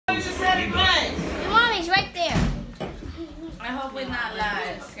not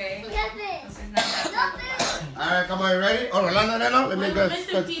live, okay? This is not that. Alright, come on, you ready? Oh, Rolanda, now? Let me We're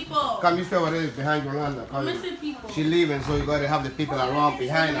missing people. Come, you stay over there behind Rolanda. We're missing people. She's leaving, so you gotta have the people around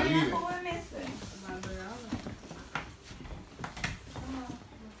behind her leaving.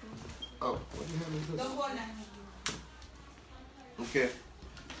 Oh, what the hell is this? Okay.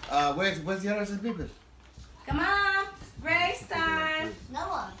 Where's the other people? Come on, race time.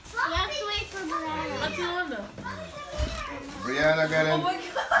 Noah. You have to wait for Brianna. What's Louisiana? Brianna getting a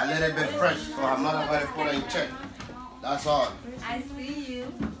little bit fresh, so her mother gotta put her in check. That's all. I see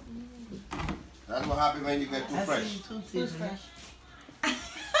you. That's what happens when you get too fresh. Who's fresh?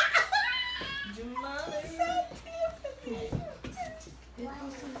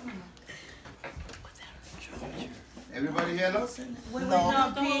 Everybody here now? No,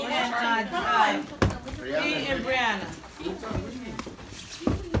 P and Brianna.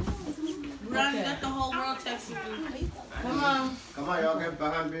 Brianna got the whole world texting you. Come on. Come on, y'all get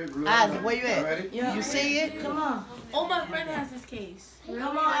behind me. Isaac, where you at? Ready? You see it? Come on. Oh, my friend has this case.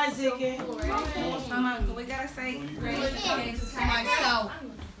 Come on, Isaac. Come on, we gotta say grace to myself.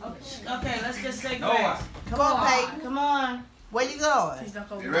 Okay, let's just say Noah. grace. Come on, Peyton. Come on. Where you going?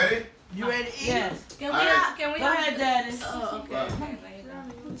 You ready? You ready to eat? Yes. Can we Go ahead, Daddy. Oh, okay.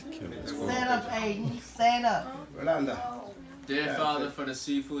 Stand up, Aiden. Stand up. Rolanda. Dear Father, for the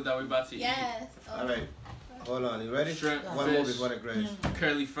seafood that we're about to eat. Yes. All right. Hold on. You ready? Shrimp, One fish, more before the grace.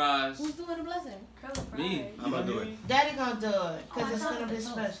 curly fries. Who's doing the blessing? Me. I'm gonna do it. Daddy gonna do it, because it's gonna be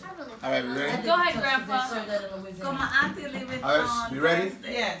special. All right, we ready? Go ahead, Grandpa. Go, my auntie leave it All right, on we ready?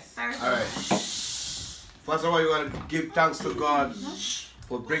 Thursday. Yes. All right. First of all, you want to give thanks to God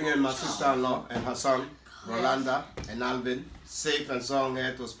for bringing my sister-in-law and her son, Rolanda and Alvin, safe and sound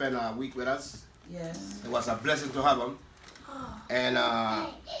here to spend a week with us. Yes. It was a blessing to have them. And,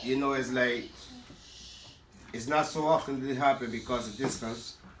 you know, it's like, it's not so often this happen because of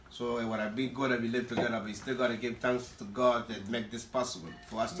distance. So it would have been good if we live together, but you still got to give thanks to God that make this possible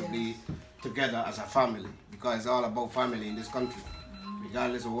for us to be together as a family, because it's all about family in this country.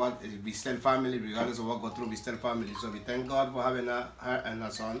 Regardless of what, we still family, regardless of what go through, we still family. So we thank God for having her and her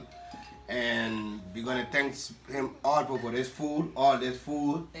son. And we're going to thank him also for this food, all this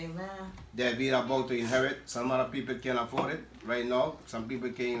food. Amen. That we're about to inherit. Some other people can't afford it right now. Some people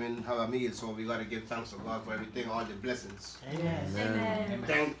can't even have a meal, so we got to give thanks to God for everything, all the blessings. Amen. Amen.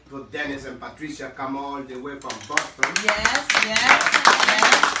 Thank for Dennis and Patricia come all the way from Boston. Yes, yes,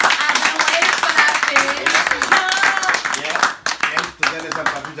 I've been waiting for that fish. Yeah. Thanks to Dennis and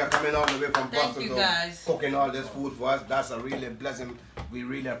Patricia coming all the way from Thank Boston you, to guys. cooking all this food for us. That's a really blessing. We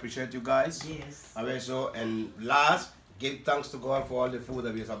really appreciate you guys. Yes. All right, so, and last, give thanks to God for all the food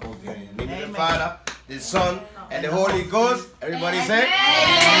that we're supposed to eat. In the name of the Amen. Father, the Son, and the Holy Ghost. Everybody say? Okay,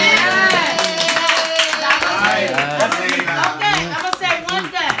 I'm going to say one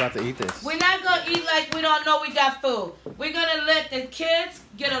thing. About to eat this. We're not going to eat like we don't know we got food. We're going to let the kids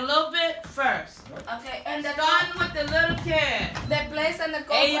get a little bit first. Okay, and the Starting with the little kids. the place and the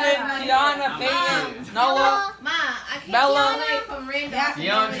go. Aiden, Kiana, Peyton, Noah, Ma, I can't Bella, keep from Randall.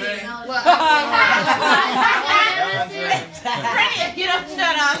 DeAndre. You don't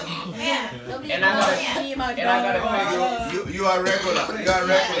shut up. And I gotta You are regular. You are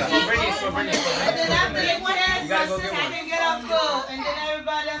regular. bring it. And then after the kids, You my gotta go sister get one. can get up food, and then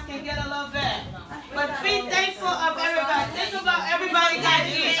everybody else can get a little bit. But be thankful of everybody. Think about everybody got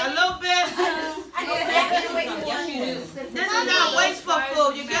to eat a little bit. This is not wasteful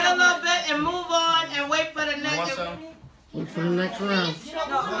food. You get a little bit and move on and wait for the You want next. some? Wait for the next round.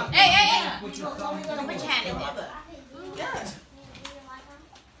 Hey. Which hand is it?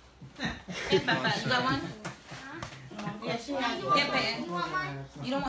 Hey, Papa, you got one? Yeah, she has one. Get pen.